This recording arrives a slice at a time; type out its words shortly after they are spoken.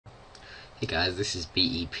Hey guys, this is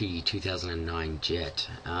BEP 2009 Jet.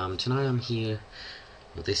 Tonight I'm here,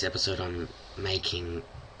 with this episode I'm making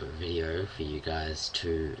a video for you guys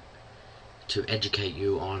to educate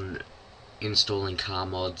you on installing car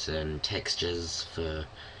mods and textures for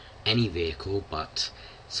any vehicle, but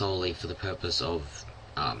solely for the purpose of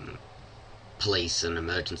police and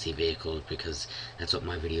emergency vehicles, because that's what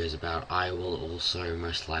my video is about. I will also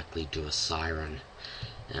most likely do a siren.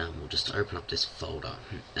 We'll just open up this folder.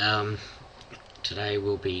 Today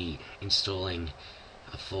we'll be installing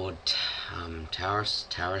a Ford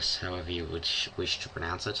Taurus, however you wish to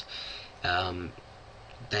pronounce it.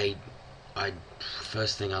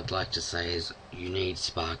 First thing I'd like to say is you need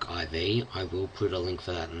Spark IV. I will put a link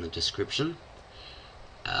for that in the description.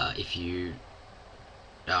 If you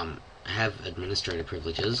have administrator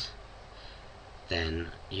privileges, then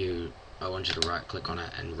I want you to right click on it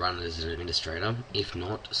and run it as an administrator. If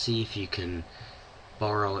not, see if you can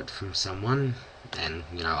borrow it from someone, and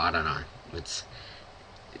I don't know,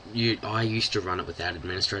 I used to run it without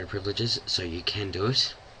administrator privileges, so you can do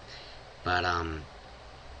it, but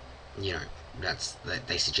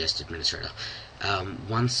they suggest administrator.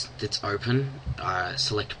 Once it's open,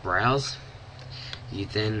 select browse. You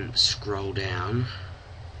then scroll down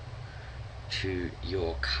to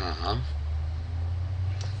your car.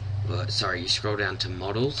 You scroll down to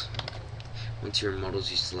models. Once you're in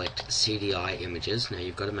models, you select CDI images. Now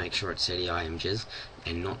you've got to make sure it's CDI images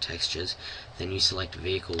and not textures. Then you select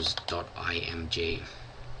vehicles.img.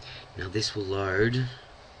 Now this will load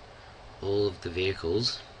all of the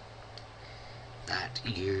vehicles that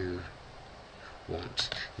you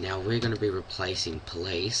want. Now we're going to be replacing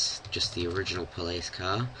police, just the original police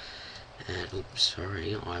car. And oops,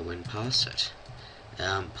 sorry, I went past it.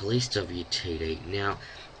 Police WTD. Now,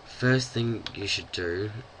 first thing you should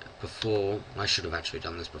do, I should have actually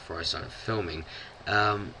done this before I started filming.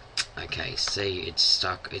 Okay, see, it's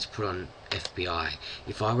stuck, it's put on FBI.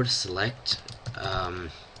 If I were to select,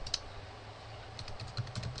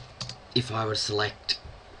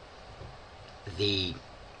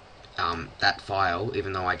 that file,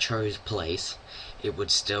 even though I chose police, it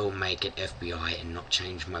would still make it FBI and not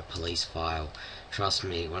change my police file. Trust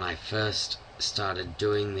me, when I first started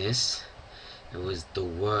doing this, it was the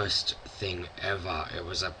worst thing ever. It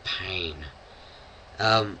was a pain.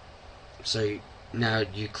 So now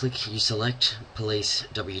you select police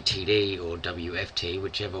WTD or WFT,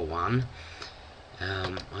 whichever one.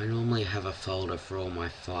 I normally have a folder for all my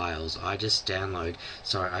files. I downloaded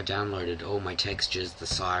all my textures, the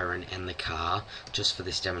siren and the car, just for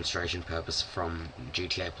this demonstration purpose from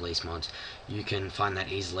GTA Police Mods. You can find that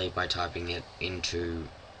easily by typing it into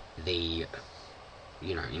the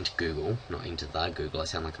into Google, not into the Google. I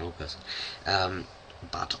sound like an old person.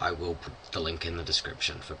 But I will put the link in the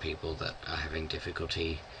description for people that are having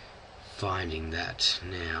difficulty finding that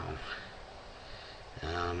now.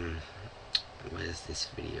 Where's this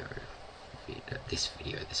video? This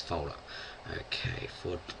folder. Okay,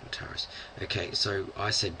 Ford Taurus. Okay, so I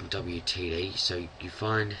said WTD, so you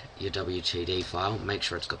find your WTD file, make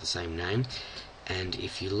sure it's got the same name, and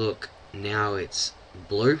if you look, now it's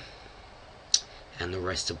blue, and the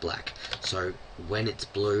rest are black. So when it's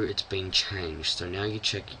blue, it's been changed. So now you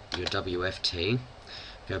check your WFT,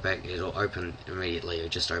 go back, it'll open immediately. It'll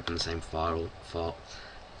just open the same folder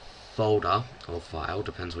or file,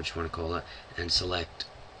 depends what you want to call it, and select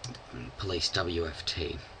police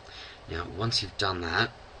WFT. Now once you've done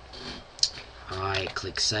that, I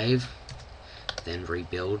click save, then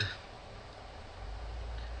rebuild.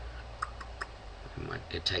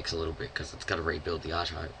 It takes a little bit because it's got to rebuild the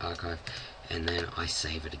archive, and then I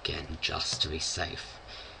save it again just to be safe.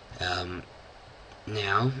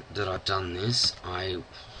 Now that I've done this, I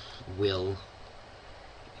will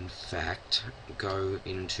in fact go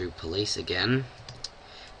into police again.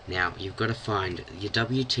 Now you've got to find your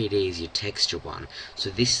WTD is your texture one, so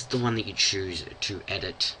this is the one that you choose to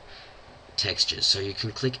edit textures. So you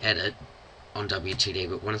can click edit on WTD,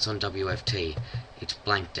 but when it's on WFT, it's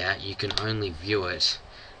blanked out. You can only view it,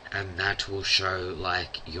 and that will show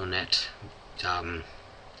like your net,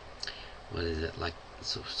 what is it, like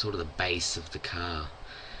sort of the base of the car.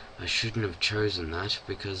 I shouldn't have chosen that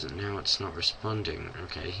because now it's not responding.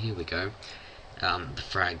 Okay, here we go. The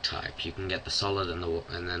frag type, you can get the solid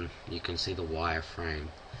and then you can see the wire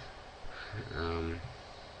frame. No,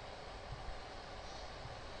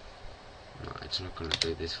 it's not going to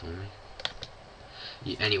do this for me.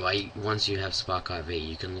 Anyway, once you have Spark IV,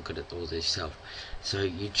 you can look at it all yourself. So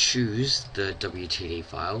you choose the WTD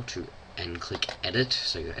file and click edit,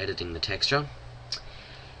 so you're editing the texture.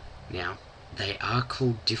 Now they are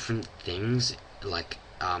called different things, like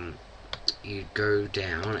you go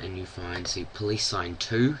down and you see police sign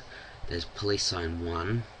 2, there's police sign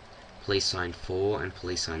 1, police sign 4, and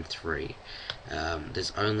police sign 3.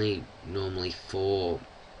 There's only normally 4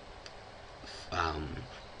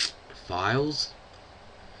 files,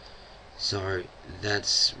 so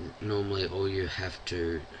that's normally all you have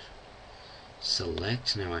to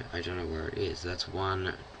select. Now I don't know where it is. That's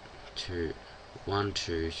 1, 2, 1,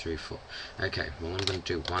 2, 3, 4. Okay, well I'm going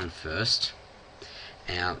to do 1 first.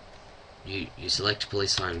 Now you select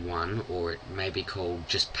police sign 1, or it may be called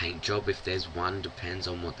just paint job if there's 1, depends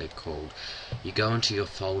on what they're called. You go into your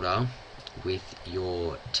folder with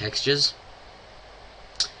your textures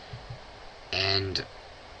and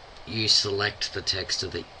you select the texture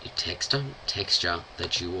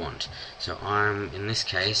that you want. So in this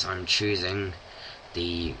case I'm choosing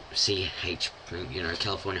the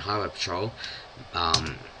California Highway Patrol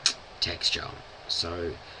texture.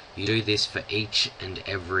 So you do this for each and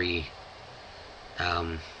every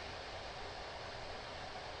why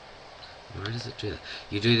does it do that?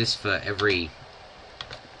 You do this for every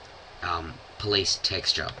police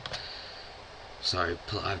texture. So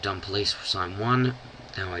I've done police sign 1,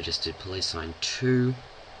 now I just did police sign 2,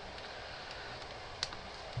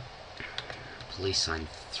 police sign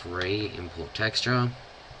 3, import texture,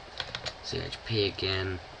 CHP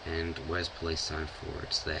again, and where's police sign 4?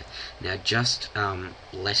 It's there. Now just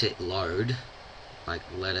let it load, like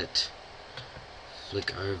let it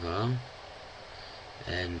flick over,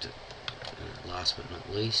 and last but not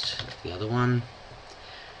least, the other one.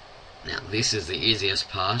 Now this is the easiest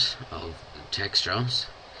part of textures.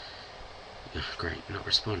 Oh, great, not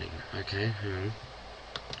responding. Okay,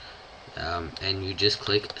 and you just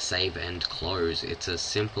click save and close. It's as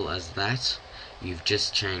simple as that. You've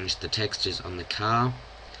just changed the textures on the car.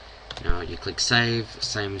 Now you click save,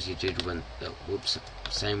 same as you did when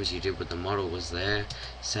same as you did when the model was there.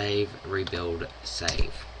 Save, rebuild,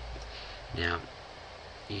 save. Now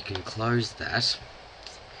you can close that,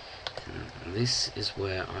 and this is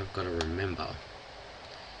where I've got to remember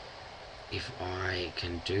if I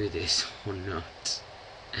can do this or not.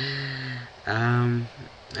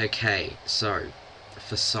 Okay, so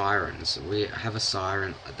for sirens, we have a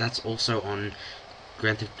siren that's also on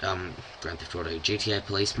Grand Theft Auto, GTA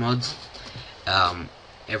Police mods.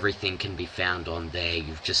 Everything can be found on there.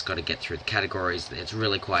 You've just got to get through the categories. It's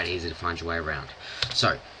really quite easy to find your way around.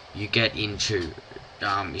 So you get into,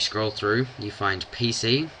 you scroll through, you find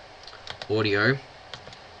PC, audio,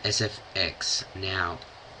 SFX. Now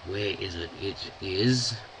where is it? It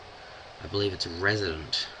is, I believe it's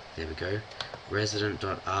resident. There we go.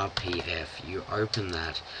 Resident.rpf. You open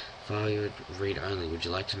that. File you would read only. Would you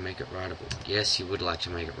like to make it writable? Yes, you would like to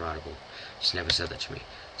make it writable. Just never said that to me.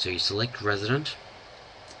 So you select resident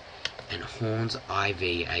and horns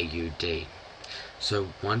IVAUD. So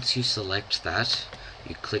once you select that,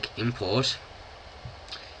 you click import.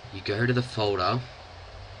 You go to the folder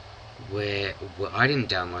where I didn't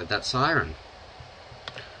download that siren.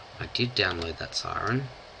 I did download that siren,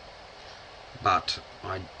 but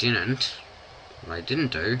I didn't. What I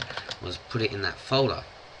didn't do was put it in that folder,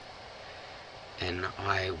 and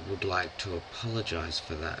I would like to apologize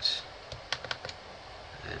for that.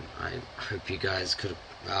 And I hope you guys could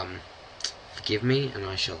forgive me, and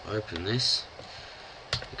I shall open this,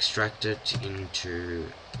 extract it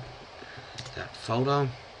into that folder.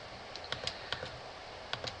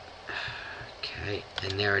 Okay,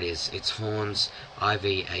 and there it is. It's horns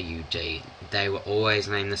IVAUD. They were always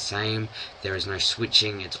named the same. There is no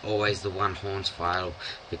switching. It's always the one horns file,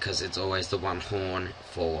 because it's always the one horn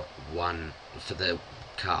for the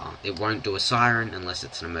car. It won't do a siren unless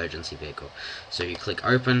it's an emergency vehicle. So you click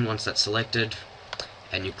open once that's selected,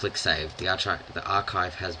 and you click save. The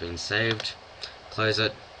archive has been saved. Close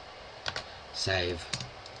it. Save.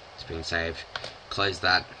 It's been saved. Close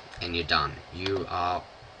that, and you're done.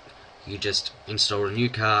 You just installed a new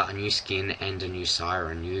car, a new skin, and a new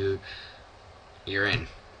siren. You're in.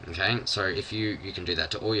 Okay, so if you can do that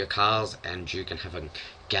to all your cars, and you can have a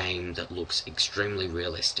game that looks extremely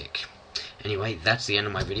realistic. Anyway, that's the end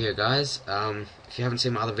of my video, guys. If you haven't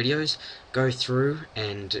seen my other videos, go through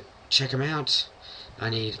and check them out. I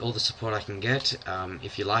need all the support I can get.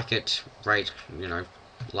 If you like it, rate,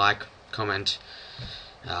 like, comment,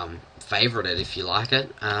 favorite it if you like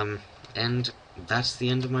it, and that's the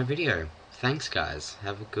end of my video. Thanks, guys.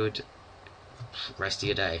 Have a good rest of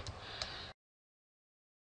your day.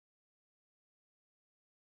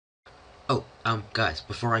 Oh, guys,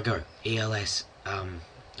 before I go, ELS,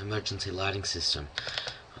 emergency lighting system.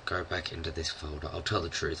 I'll go back into this folder. I'll tell the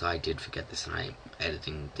truth, I did forget this, and I'm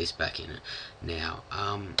editing this back in it now.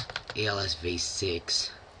 ELS V6.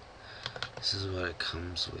 This is what it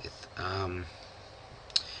comes with.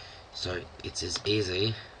 So it's as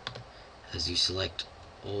easy as you select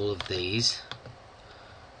all of these,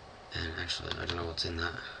 and actually I don't know what's in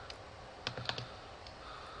that.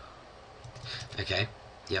 Okay,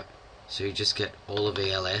 yep. So you just get all of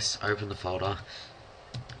ELS, open the folder,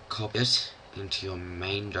 copy it into your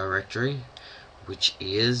main directory, which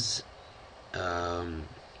is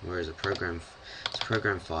where is it? It's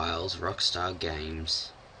program files, Rockstar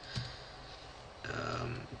Games,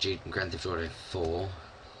 Grand Theft Auto 4,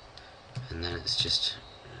 and then it's just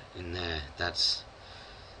in there. That's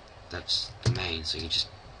the main. So you just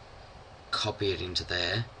copy it into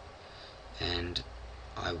there, and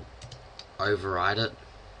I override it,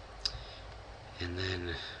 and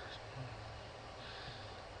then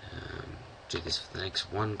do this for the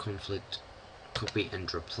next one. Conflict, copy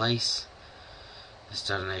and replace. This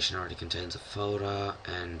detonation already contains a folder,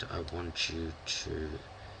 and I want you to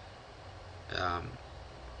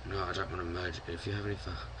no, I don't want to merge it. If you have any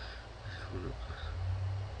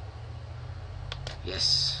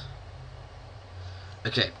yes.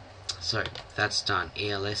 Okay, so that's done.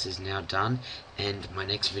 ELS is now done, and my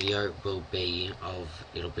next video will be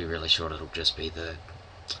it'll be really short, it'll just be the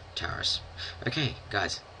terrorists. Okay,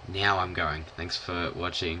 guys, now I'm going. Thanks for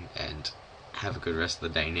watching, and have a good rest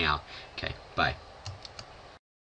of the day now. Okay, bye.